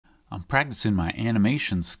I'm practicing my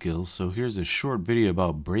animation skills, so here's a short video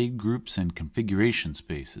about braid groups and configuration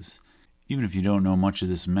spaces. Even if you don't know much of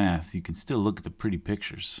this math, you can still look at the pretty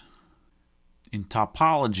pictures. In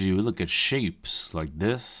topology, we look at shapes like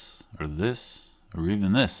this, or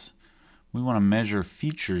even this. We want to measure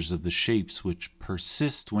features of the shapes which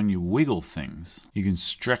persist when you wiggle things. You can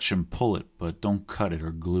stretch and pull it, but don't cut it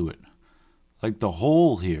or glue it. Like the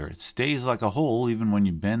hole here, it stays like a hole even when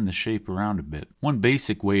you bend the shape around a bit. One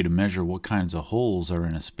basic way to measure what kinds of holes are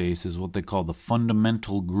in a space is what they call the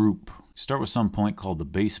fundamental group. You start with some point called the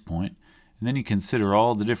base point, and then you consider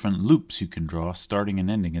all the different loops you can draw, starting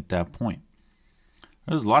and ending at that point.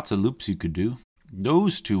 There's lots of loops you could do.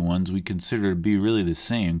 Those two ones we consider to be really the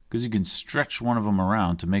same, because you can stretch one of them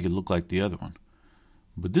around to make it look like the other one.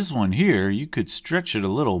 But this one here, you could stretch it a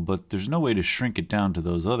little, but there's no way to shrink it down to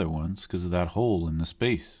those other ones because of that hole in the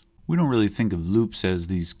space. We don't really think of loops as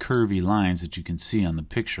these curvy lines that you can see on the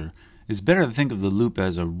picture. It's better to think of the loop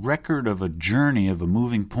as a record of a journey of a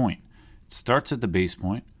moving point. It starts at the base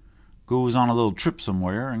point, goes on a little trip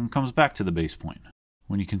somewhere, and comes back to the base point.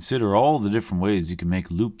 When you consider all the different ways you can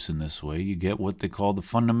make loops in this way, you get what they call the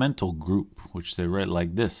fundamental group, which they write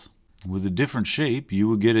like this. With a different shape, you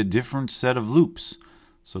would get a different set of loops.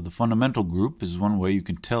 So the fundamental group is one way you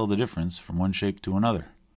can tell the difference from one shape to another.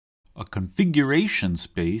 A configuration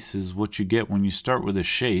space is what you get when you start with a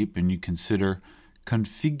shape and you consider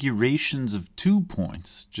configurations of 2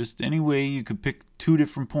 points. Just any way you could pick 2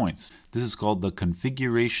 different points. This is called the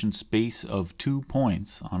configuration space of 2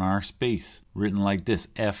 points on our space. Written like this,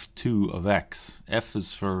 f2 of x. F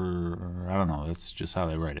is for, I don't know, that's just how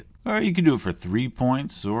they write it. Or you could do it for 3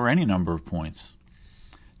 points or any number of points.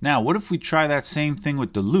 Now, what if we try that same thing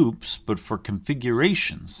with the loops, but for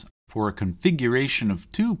configurations? For a configuration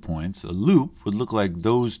of 2 points, a loop would look like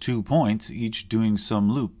those 2 points, each doing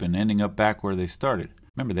some loop and ending up back where they started.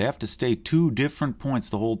 Remember, they have to stay 2 different points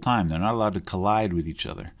the whole time. They're not allowed to collide with each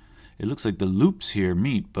other. It looks like the loops here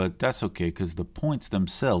meet, but that's okay because the points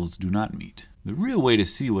themselves do not meet. The real way to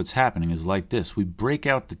see what's happening is like this. We break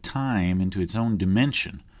out the time into its own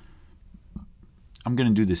dimension. I'm going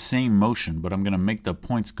to do the same motion, but I'm going to make the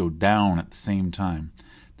points go down at the same time.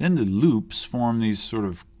 Then the loops form these sort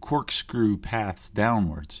of corkscrew paths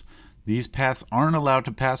downwards. These paths aren't allowed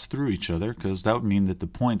to pass through each other because that would mean that the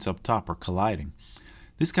points up top are colliding.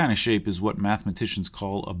 This kind of shape is what mathematicians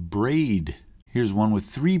call a braid. Here's one with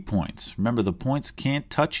 3 points. Remember, the points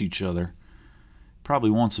can't touch each other.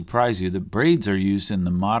 Probably won't surprise you that braids are used in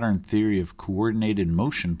the modern theory of coordinated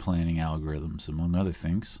motion planning algorithms, among other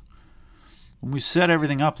things. When we set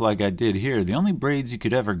everything up like I did here, the only braids you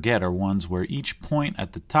could ever get are ones where each point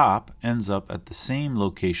at the top ends up at the same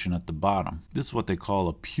location at the bottom. This is what they call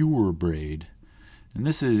a pure braid. And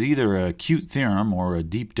this is either a cute theorem or a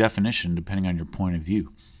deep definition depending on your point of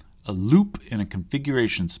view. A loop in a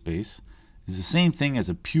configuration space is the same thing as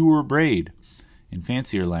a pure braid. In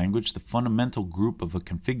fancier language, the fundamental group of a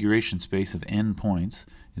configuration space of n points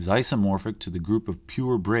is isomorphic to the group of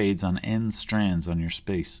pure braids on n strands on your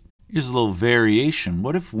space. Here's a little variation.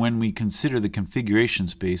 What if when we consider the configuration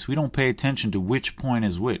space, we don't pay attention to which point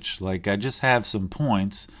is which? Like I just have some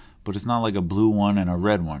points, but it's not like a blue one and a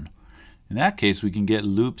red one. In that case, we can get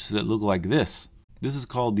loops that look like this. This is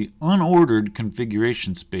called the unordered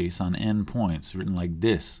configuration space on n points, written like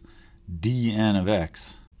this, dn of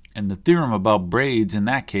x. And the theorem about braids in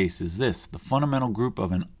that case is this. The fundamental group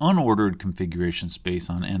of an unordered configuration space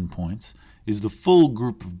on n points is the full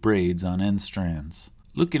group of braids on n strands.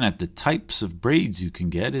 Looking at the types of braids you can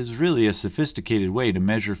get is really a sophisticated way to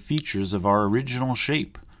measure features of our original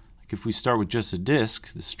shape. Like if we start with just a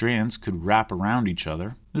disc, the strands could wrap around each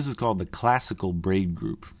other. This is called the classical braid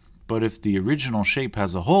group. But if the original shape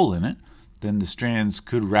has a hole in it, then the strands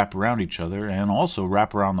could wrap around each other and also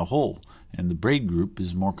wrap around the hole, and the braid group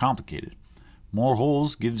is more complicated. More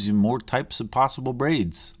holes gives you more types of possible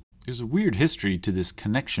braids. There's a weird history to this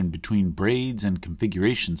connection between braids and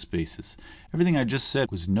configuration spaces. Everything I just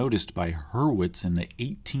said was noticed by Hurwitz in the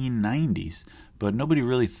 1890s, but nobody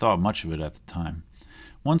really thought much of it at the time.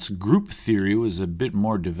 Once group theory was a bit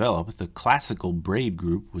more developed, the classical braid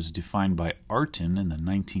group was defined by Artin in the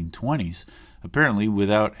 1920s, apparently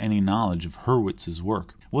without any knowledge of Hurwitz's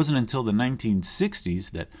work. It wasn't until the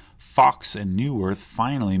 1960s that Fox and Neuwirth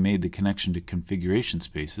finally made the connection to configuration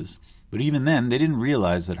spaces. But even then, they didn't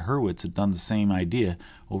realize that Hurwitz had done the same idea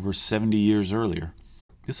over 70 years earlier.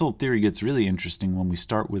 This whole theory gets really interesting when we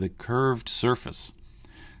start with a curved surface.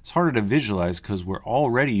 It's harder to visualize because we're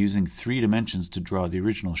already using 3 dimensions to draw the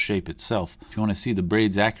original shape itself. If you want to see the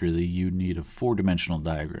braids accurately, you need a 4-dimensional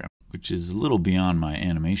diagram, which is a little beyond my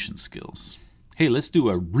animation skills. Hey, let's do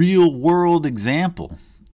a real-world example.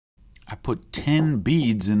 I put 10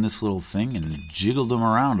 beads in this little thing and jiggled them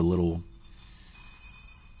around a little.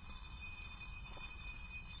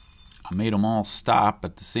 I made them all stop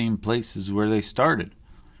at the same places where they started.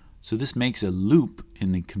 So this makes a loop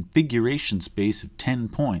in the configuration space of 10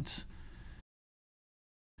 points.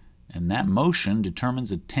 And that motion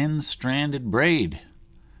determines a 10-stranded braid.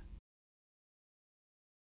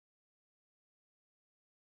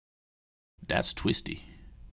 That's twisty.